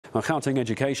Now, Gauteng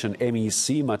Education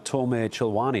MEC Matome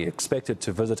Chiloane expected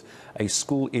to visit a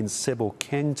school in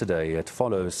Sebokeng today. It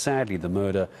follows, sadly, the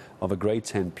murder of a grade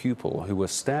 10 pupil who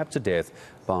was stabbed to death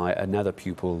by another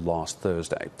pupil last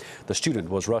Thursday. The student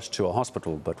was rushed to a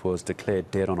hospital but was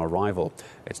declared dead on arrival.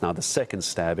 It's now the second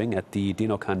stabbing at the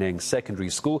Dinokaneng secondary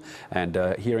school, and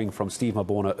hearing from Steve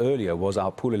Mabona earlier was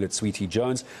our Pule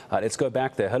Letshwiti-Jones. Let's go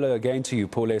back there. Hello again to you,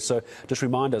 Pule. So just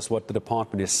remind us what the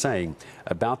department is saying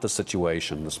about the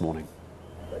situation this morning.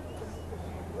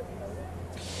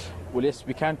 Well, yes,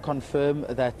 we can confirm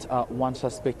that one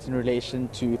suspect in relation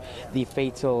to the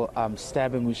fatal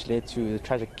stabbing which led to the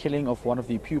tragic killing of one of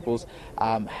the pupils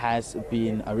has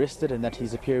been arrested, and that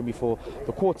he's appearing before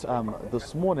the court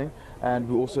this morning. And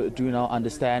we also do now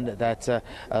understand that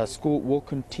school will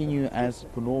continue as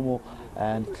per normal,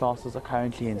 and classes are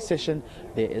currently in session.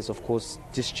 There is, of course,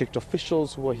 district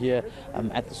officials who are here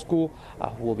at the school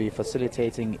who will be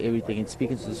facilitating everything and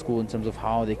speaking to the school in terms of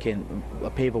how they can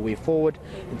pave a way forward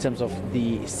in terms of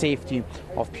the safety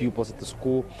of pupils at the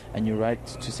school. And you're right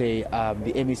to say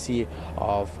the MEC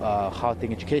of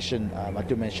Gauteng Education,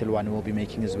 Matome Chiloane, will be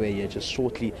making his way here just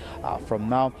shortly from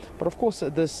now. But of course,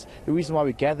 the reason why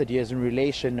we gathered here is in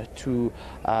relation to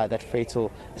that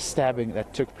fatal stabbing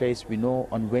that took place. We know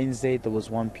on Wednesday there was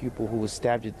one pupil who was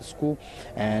stabbed at the school,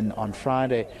 and on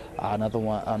Friday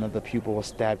another pupil was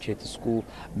stabbed here at the school,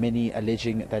 many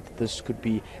alleging that this could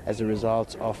be as a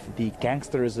result of the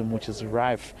gangsterism which is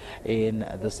rife in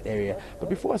this area. But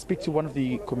before I speak to one of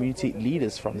the community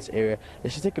leaders from this area,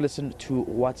 let's just take a listen to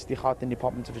what the Gauteng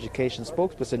Department of Education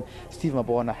spokesperson Steve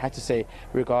Mabona had to say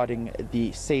regarding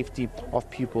the safety of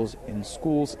pupils in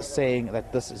schools, saying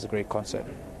that this is a great concern.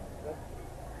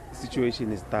 The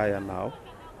situation is dire now.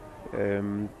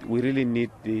 We really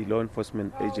need the law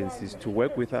enforcement agencies to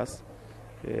work with us,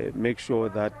 make sure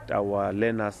that our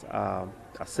learners are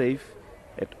safe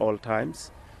at all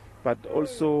times. But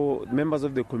also members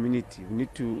of the community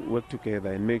need to work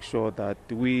together and make sure that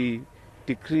we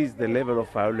decrease the level of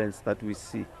violence that we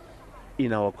see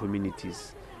in our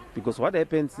communities. Because what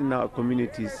happens in our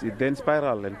communities, it then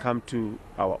spiral and come to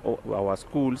our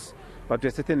schools. But to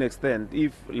a certain extent,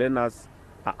 if learners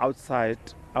are outside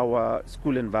our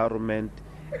school environment,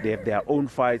 they have their own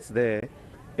fights there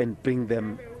and bring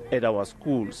them at our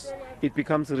schools, it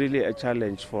becomes really a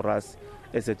challenge for us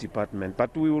as a department.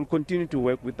 But we will continue to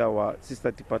work with our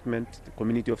sister department, the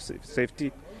Community of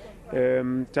Safety,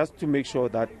 just to make sure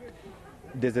that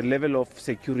there's a level of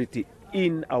security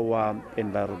in our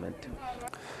environment.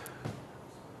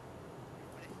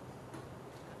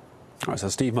 All right, so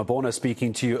Steve Mabona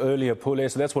speaking to you earlier, Pule.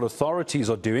 So that's what authorities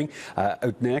are doing.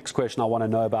 Next question, I want to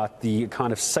know about the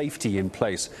kind of safety in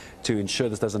place to ensure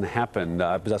this doesn't happen.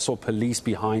 Because I saw police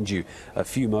behind you a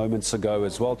few moments ago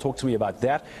as well. Talk to me about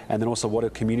that, and then also what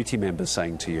are community members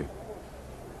saying to you?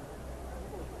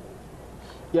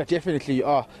 Yeah, definitely you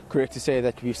are correct to say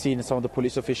that we've seen some of the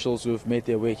police officials who have made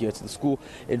their way here to the school.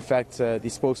 In fact, the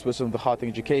spokesperson of the Gauteng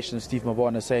Education, Steve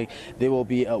Mabona, saying they will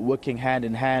be working hand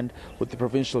in hand with the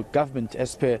provincial government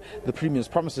as per the Premier's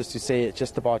promises to say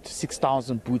just about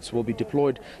 6,000 boots will be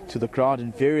deployed to the ground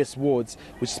in various wards,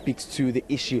 which speaks to the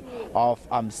issue of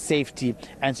safety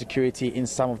and security in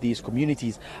some of these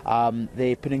communities.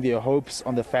 They're putting their hopes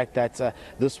on the fact that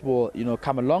this will,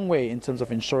 come a long way in terms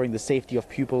of ensuring the safety of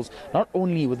pupils, not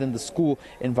only within the school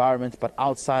environment but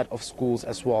outside of schools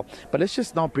as well. But let's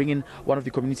just now bring in one of the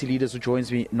community leaders who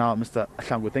joins me now, Mr.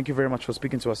 Hlangu. Thank you very much for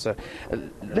speaking to us, sir.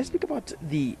 Let's speak about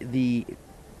the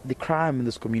crime in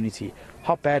this community.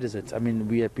 How bad is it? I mean,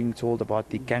 we are being told about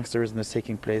the gangsterism that's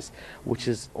taking place, which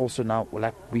is also now,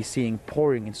 like we're seeing,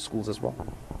 pouring into schools as well.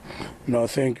 No,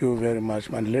 thank you very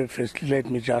much, man. First, let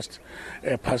me just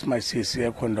pass my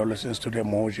sincere condolences to the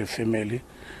Moji family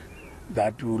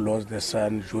that who lost their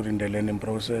son during the learning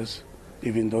process,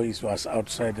 even though he was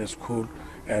outside the school.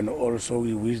 And also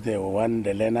we wish the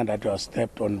learner that was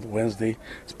stabbed on Wednesday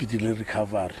speedily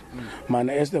recover. Man,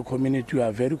 as the community, we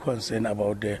are very concerned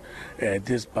about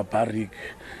this barbaric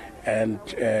and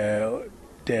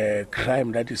the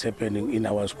crime that is happening in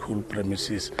our school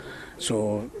premises.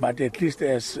 So, but at least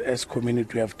as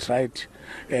community, we have tried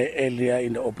earlier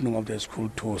in the opening of the school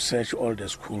to search all the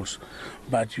schools.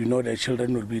 But the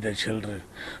children will be the children.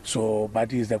 So,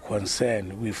 but is the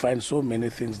concern. We find so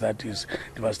many things that is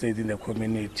devastating the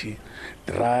community.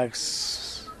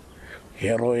 Drugs,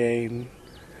 heroin,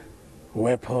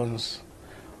 weapons.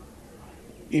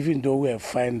 Even though we have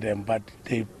found them, but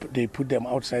they put them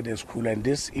outside the school, and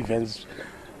these events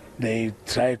they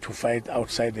try to fight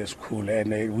outside the school,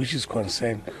 and which is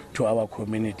concern to our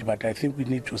community. But I think we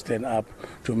need to stand up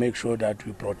to make sure that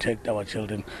we protect our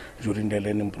children during the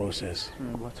learning process.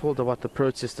 We're told about the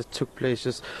protest that took place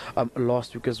just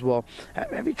last week as well.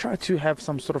 Have you tried to have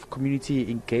some sort of community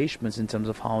engagements in terms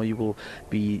of how you will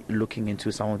be looking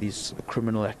into some of these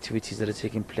criminal activities that are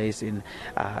taking place in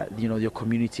your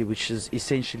community, which is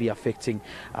essentially affecting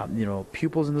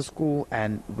pupils in the school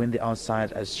and when they're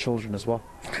outside as children as well?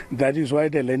 That is why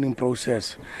the learning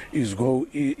process is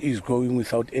going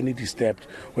without any disturb.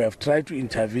 We have tried to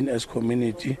intervene as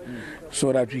community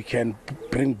so that we can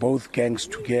bring both gangs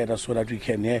together so that we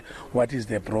can hear what is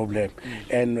the problem.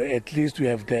 And at least we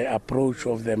have the approach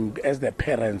of them as the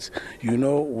parents.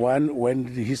 When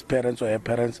his parents or her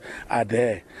parents are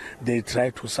there, they try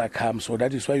to succumb. So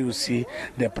that is why you see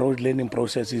the learning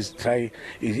process is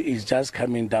just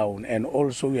coming down. And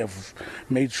also we have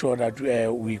made sure that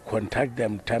we contact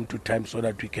them time to time so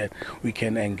that we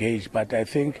can engage. But I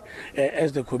think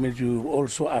as the community, we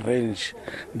also arrange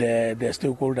the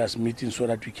stakeholders meeting so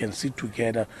that we can sit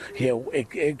together, hear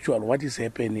what is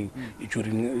happening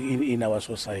in our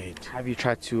society. Have you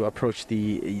tried to approach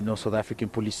the South African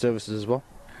Police Services as well?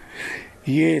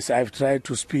 Yes, I've tried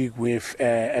to speak with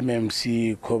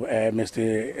MMC,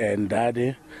 Mr.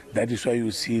 Ndade. That is why you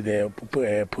see the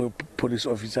police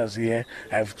officers here.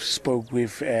 I've spoke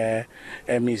with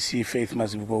MEC Faith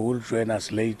Masibuko, who will join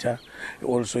us later.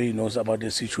 Also, he knows about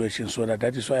the situation, so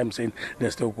that is why I'm saying the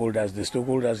stakeholders. The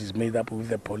stakeholders is made up with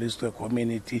the police, the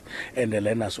community, and the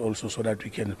learners also, so that we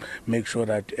can make sure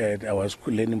that our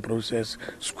learning process,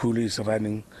 school is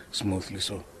running smoothly.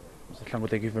 So.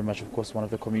 Thank you very much. Of course, one of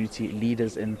the community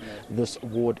leaders in this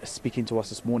ward speaking to us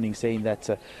this morning, saying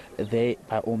that they,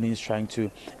 by all means, trying to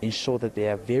ensure that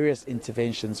there are various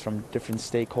interventions from different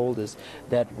stakeholders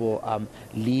that will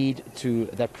lead to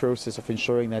that process of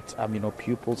ensuring that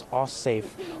pupils are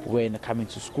safe when coming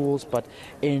to schools. But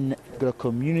in the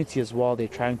community as well, they're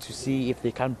trying to see if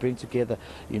they can bring together,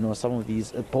 some of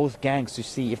these both gangs to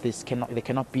see if there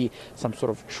cannot be some sort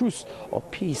of truce or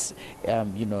peace,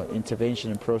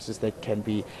 intervention and process that can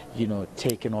be,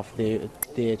 taken off there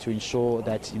to ensure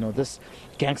that, this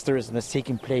gangsterism that's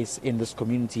taking place in this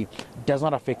community does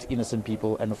not affect innocent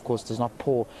people and, of course, does not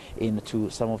pour into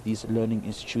some of these learning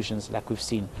institutions like we've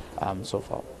seen so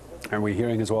far. And we're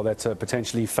hearing as well that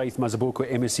potentially Faith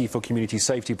Mazibuko, MSc for Community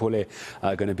Safety, Pule,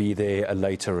 are going to be there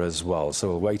later as well. So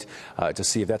we'll wait to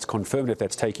see if that's confirmed, if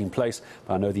that's taking place.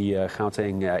 I know the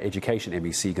Gauteng Education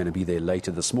MEC going to be there later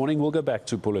this morning. We'll go back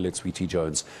to Pule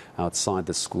Letshwiti-Jones outside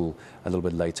the school a little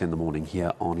bit later in the morning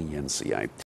here on eNCA.